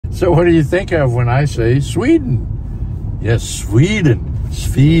So what do you think of when I say Sweden? Yes, Sweden.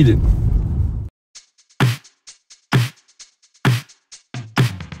 Sweden.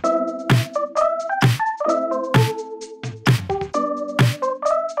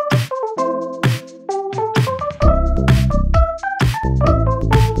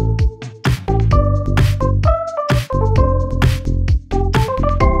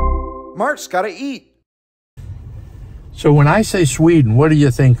 Mark's gotta eat. So when I say Sweden, what do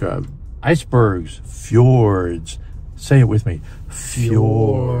you think of? Icebergs, fjords. Say it with me.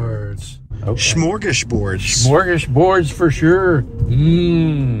 Fjords. Okay. Smorgasbords. Smorgasbords for sure.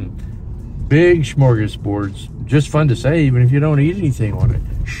 Big smorgasbords. Just fun to say, even if you don't eat anything on it.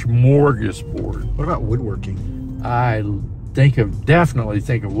 Smorgasbord. What about woodworking? I definitely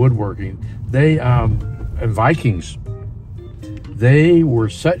think of woodworking. They, and Vikings, they were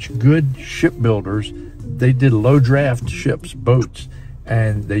such good shipbuilders. They did low draft ships, boats,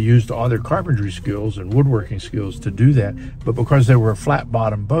 and they used all their carpentry skills and woodworking skills to do that. But because they were flat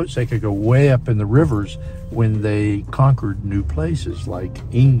bottom boats, they could go way up in the rivers when they conquered new places like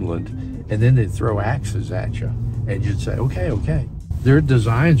England, and then they'd throw axes at you and you'd say, okay, okay. Their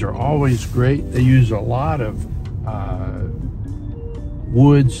designs are always great. They use a lot of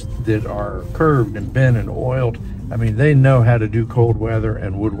woods that are curved and bent and oiled. I mean, they know how to do cold weather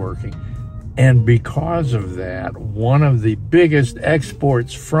and woodworking. And because of that, one of the biggest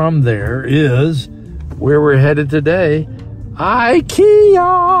exports from there is where we're headed today,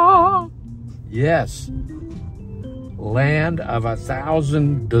 Ikea. Yes, land of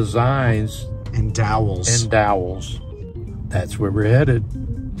 1,000 designs and dowels. That's where we're headed.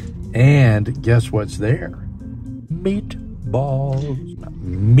 And guess what's there? Meatballs.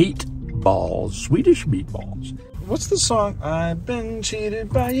 Meatballs. Swedish meatballs. What's the song? I've been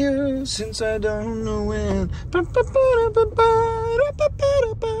cheated by you since I don't know when.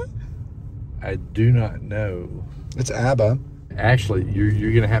 I do not know. It's ABBA. Actually, you're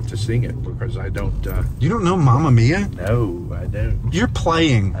going to have to sing it because I don't... You don't know Mamma Mia? No, I don't. You're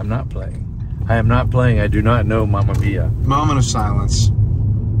playing. I'm not playing. I am not playing. I do not know Mamma Mia. Moment of silence.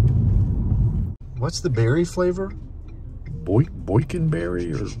 What's the berry flavor?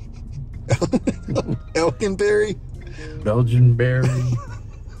 Boykenberry or... Elkinberry? Belgian berry.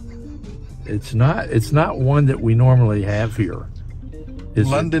 It's not one that we normally have here.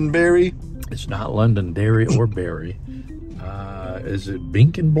 Londonberry? It's not Londonderry or berry. Is it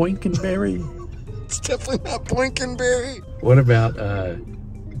Binkenberry? It's definitely not Boykenberry. What about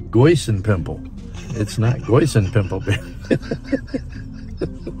Goisenpimple? It's not Goisenpimple berry.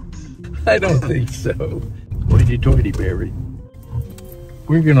 I don't think so. Hoity-toity berry.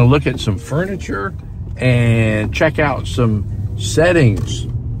 We're going to look at some furniture and check out some settings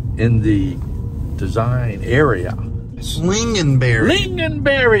in the design area. Lingonberry.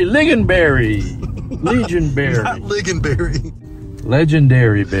 Legionberry. Not Lingonberry.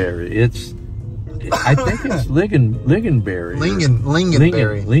 Legendary berry. I think it's Lingonberry.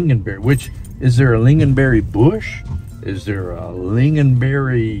 Lingonberry. Which, is there a Lingonberry bush? Is there a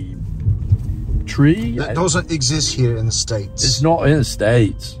Lingonberry tree? That doesn't exist here in the States. It's not in the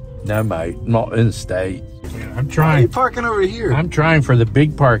States. No, mate, not in the States. I'm trying. Why are you parking over here? I'm trying for the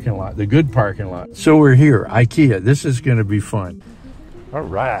big parking lot, the good parking lot. So we're here, Ikea. This is going to be fun. All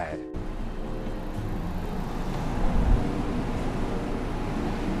right.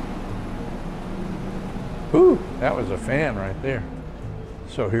 Ooh, that was a fan right there.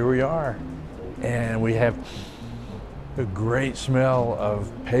 So here we are, and we have a great smell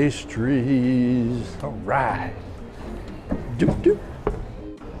of pastries. All right. Doop, doop.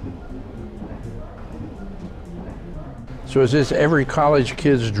 So is this every college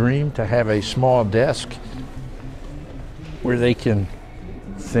kid's dream, to have a small desk where they can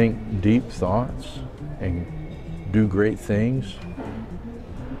think deep thoughts and do great things?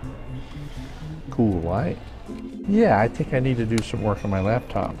 Cool light. Yeah, I think I need to do some work on my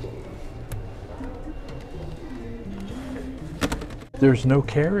laptop. There's no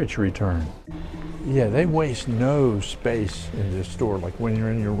carriage return. Yeah, they waste no space in this store. Like when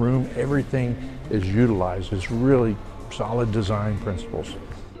you're in your room, everything is utilized. It's really solid design principles.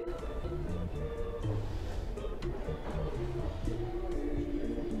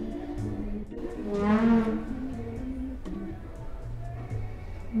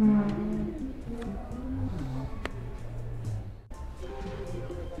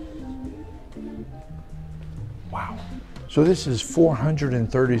 Wow. So this is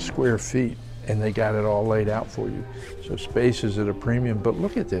 430 square feet, and they got it all laid out for you. So space is at a premium, but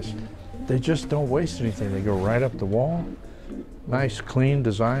look at this. They just don't waste anything. They go right up the wall. Nice, clean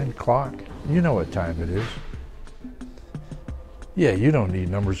design clock. You know what time it is. Yeah, you don't need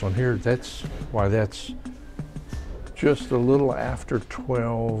numbers on here. That's why that's just a little after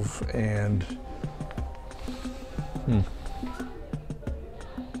 12 and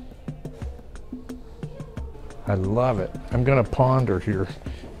I love it. I'm gonna ponder here.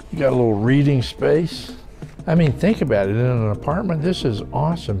 You got a little reading space. I mean, think about it. In an apartment, this is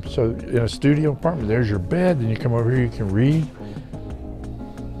awesome. So in a studio apartment, there's your bed, and you come over here, you can read.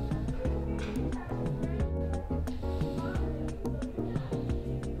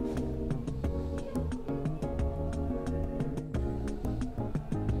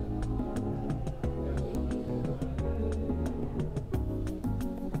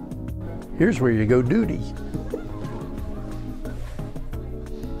 Here's where you go duty.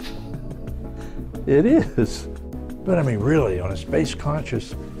 It is. But I mean, really, on a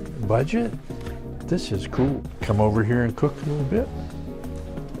space-conscious budget, this is cool. Come over here and cook a little bit.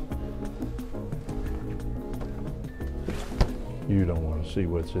 You don't want to see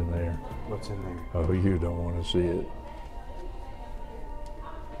what's in there. What's in there? Oh, you don't want to see it.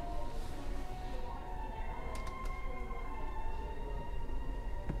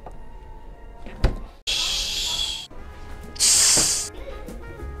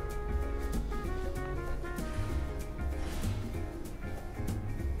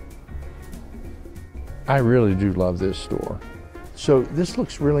 I really do love this store. So this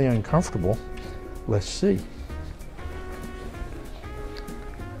looks really uncomfortable. Let's see.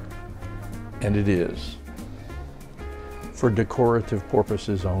 And it is. For decorative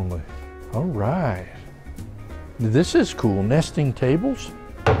purposes only. All right. This is cool, nesting tables.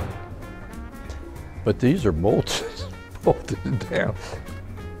 But these are bolted, bolted down.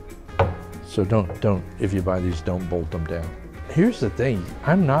 So don't, if you buy these, don't bolt them down. Here's the thing,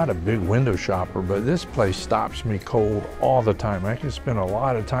 I'm not a big window shopper, but this place stops me cold all the time. I can spend a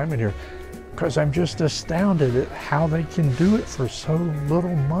lot of time in here because I'm just astounded at how they can do it for so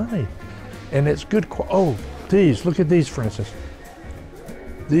little money. And it's good oh, these, look at these for instance.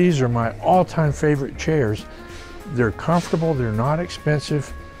 These are my all-time favorite chairs. They're comfortable, they're not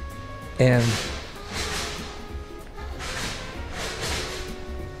expensive, and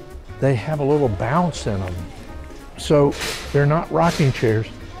they have a little bounce in them. So they're not rocking chairs,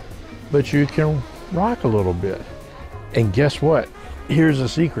 but you can rock a little bit. And guess what? Here's a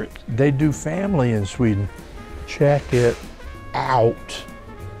secret. They do family in Sweden. Check it out.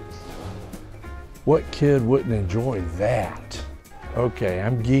 What kid wouldn't enjoy that? Okay,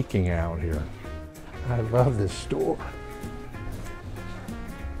 I'm geeking out here. I love this store.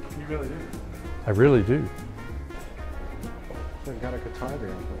 You really do? I really do. They've got a guitar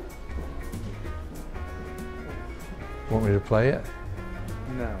there. Want me to play it?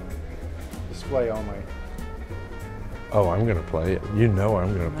 No. Display all my... Oh, I'm gonna play it. You know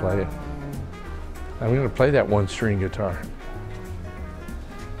I'm gonna play it. I'm gonna play that one string guitar.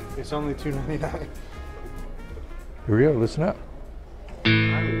 It's only $2.99. Here we go, listen up.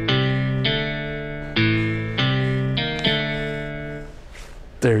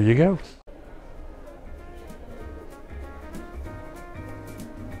 There you go.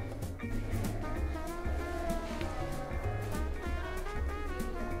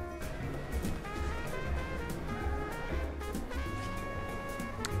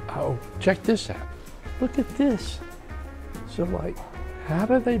 Oh, check this out. Look at this. So like, how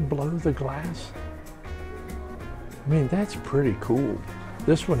do they blow the glass? I mean, that's pretty cool.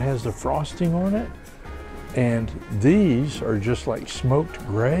 This one has the frosting on it, and these are just like smoked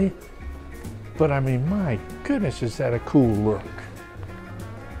gray. But I mean, my goodness, is that a cool look?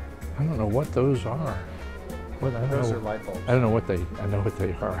 I don't know what those are. Those are light bulbs. I don't know what they, I know what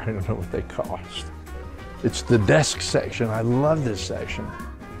they are. I don't know what they cost. It's the desk section. I love this section.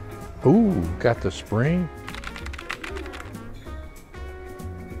 Ooh, got the spring.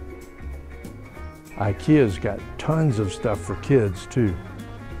 Ikea's got tons of stuff for kids too.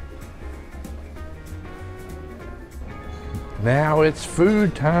 Now it's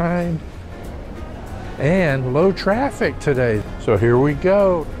food time and low traffic today. So here we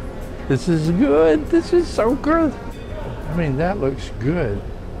go. This is good. This is so good. I mean, that looks good.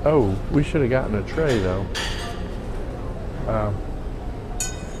 Oh, we should have gotten a tray though.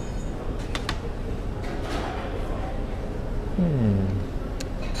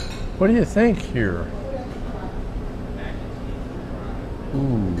 What do you think here?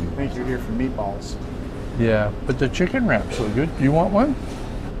 Ooh. I think you're here for meatballs. Yeah, but the chicken wraps look good. Do you want one?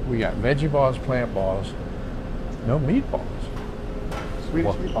 We got veggie balls, plant balls, no meatballs.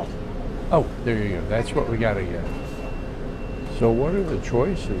 Swedish meatballs. Oh, there you go. That's what we gotta get. So what are the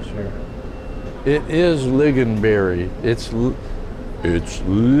choices here? It is lingonberry. It's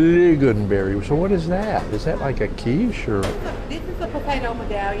lingonberry. So what is that? Is that like a quiche or? potato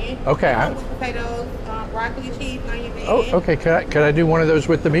medallion. Okay. Potatoes, broccoli, cheese, onion, and Oh, okay. Could I do one of those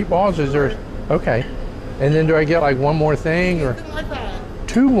with the meatballs? Is there? Okay. And then do I get like one more thing or? 2 more sides.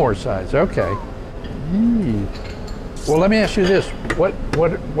 2 more sides. Okay. Well, let me ask you this: what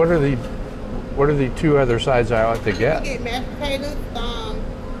are the 2 other sides I ought to You get? get mashed potatoes,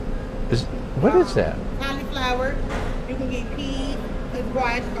 What is that? cauliflower. You can get peas,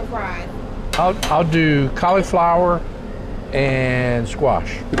 squash, or fries. I'll do cauliflower and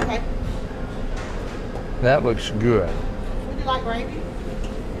squash. Okay. That looks good. Would you like gravy?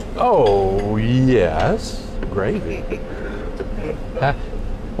 Oh yes, gravy. Huh?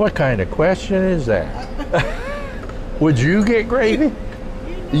 What kind of question is that? Would you get gravy?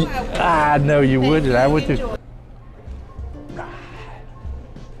 You know I would. Ah, no, you wouldn't. I would too. Enjoy.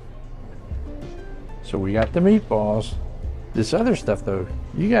 So we got the meatballs. This other stuff though,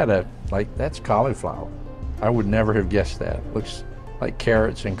 you gotta, like, that's cauliflower. I would never have guessed that. Looks like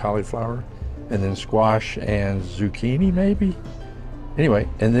carrots and cauliflower, and then squash and zucchini maybe. Anyway,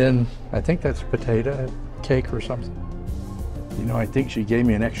 and then I think that's potato cake or something. You know, I think she gave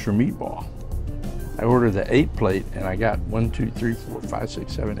me an extra meatball. I ordered the 8 plate and I got 1, 2, 3, 4, 5,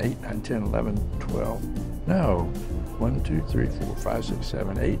 6, 7, 8, 9, 10, 11, 12. No, 1, 2, 3, 4, 5, 6,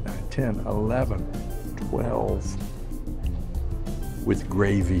 7, 8, 9, 10, 11, 12 with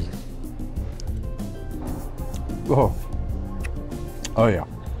gravy. Oh, oh yeah.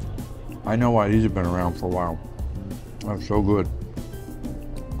 I know why these have been around for a while. They're so good.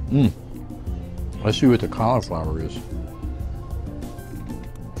 Let's see what the cauliflower is.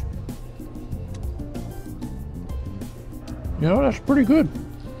 You know, that's pretty good.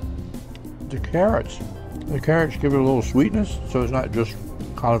 The carrots give it a little sweetness, so it's not just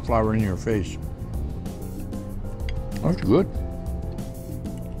cauliflower in your face. That's good.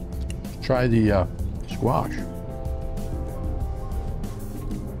 Try the squash.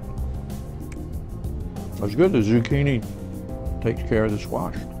 That's good. The zucchini takes care of the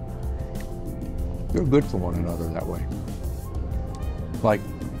squash. They're good for one another that way. Like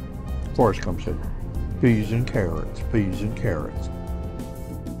Forrest Gump said, peas and carrots, peas and carrots.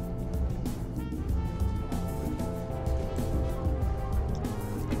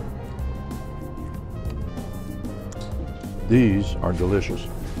 These are delicious.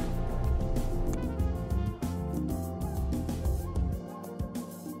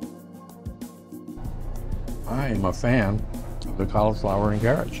 I am a fan of the cauliflower and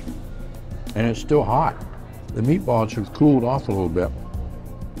carrots. And it's still hot. The meatballs have cooled off a little bit.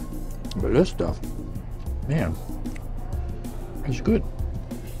 But this stuff, man, it's good.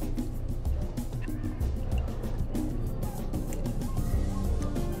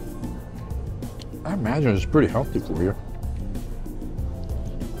 I imagine it's pretty healthy for you.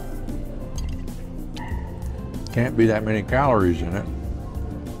 Can't be that many calories in it.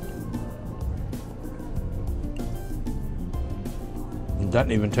 It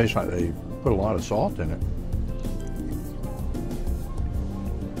doesn't even taste like they put a lot of salt in it.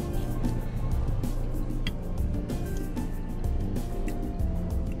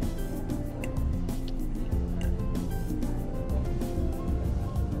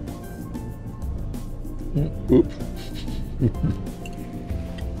 Oops.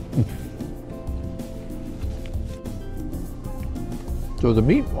 So the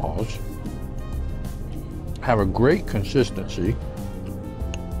meatballs have a great consistency.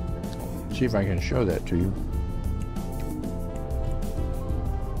 See if I can show that to you.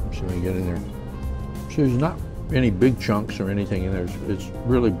 See if I can get in there. So there's not any big chunks or anything in there. It's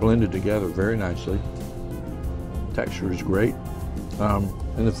really blended together very nicely. Texture is great.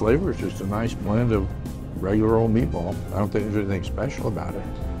 And the flavor is just a nice blend of regular old meatball. I don't think there's anything special about it,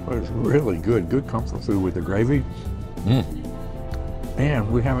 but it's really good. Good comfort food with the gravy.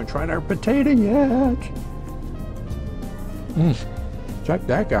 And we haven't tried our potato yet. Check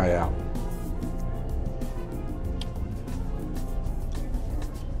that guy out.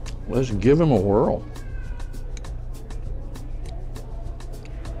 Let's give him a whirl.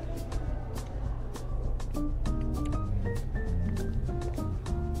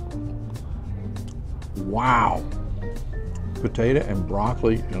 Wow. Potato and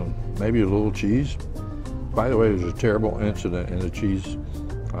broccoli and maybe a little cheese. By the way, there was a terrible incident in the cheese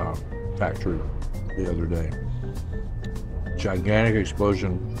factory the other day. Gigantic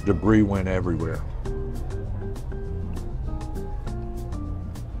explosion, debris went everywhere.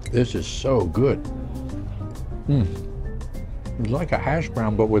 This is so good. It's like a hash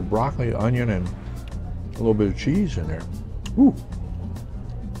brown, but with broccoli, onion, and a little bit of cheese in there. Ooh.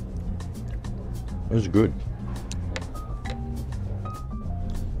 This is good.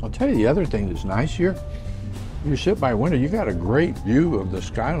 I'll tell you the other thing that's nice here. You sit by a window, you got a great view of the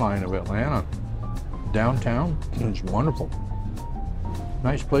skyline of Atlanta. Downtown, it's wonderful.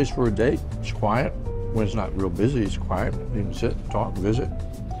 Nice place for a date. It's quiet. When it's not real busy, it's quiet. You can sit, talk, visit.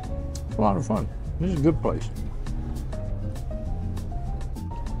 It's a lot of fun. This is a good place.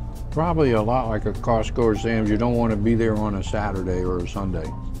 Probably a lot like a Costco or Sam's. You don't want to be there on a Saturday or a Sunday.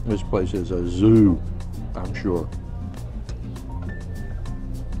 This place is a zoo, I'm sure.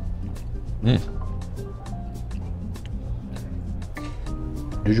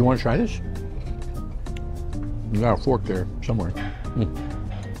 Did you want to try this? You got a fork there somewhere.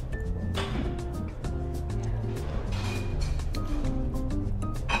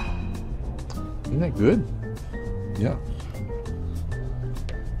 Isn't that good? Yeah.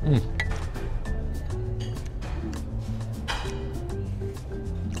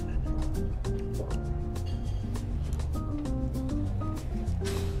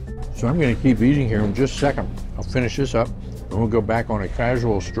 So I'm going to keep eating here in just a second. I'll finish this up and we'll go back on a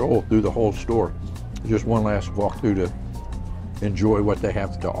casual stroll through the whole store. Just one last walkthrough to enjoy what they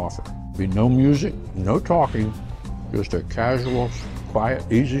have to offer. Be no music, no talking, just a casual, quiet,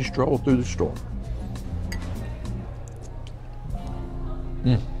 easy stroll through the store.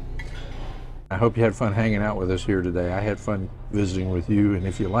 I hope you had fun hanging out with us here today. I had fun visiting with you, and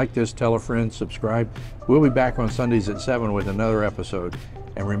if you like this, tell a friend, subscribe. We'll be back on Sundays at 7 with another episode.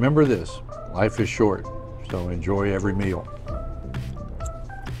 And remember this, life is short, so enjoy every meal.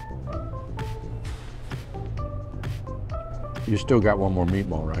 You still got one more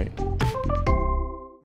meatball, right?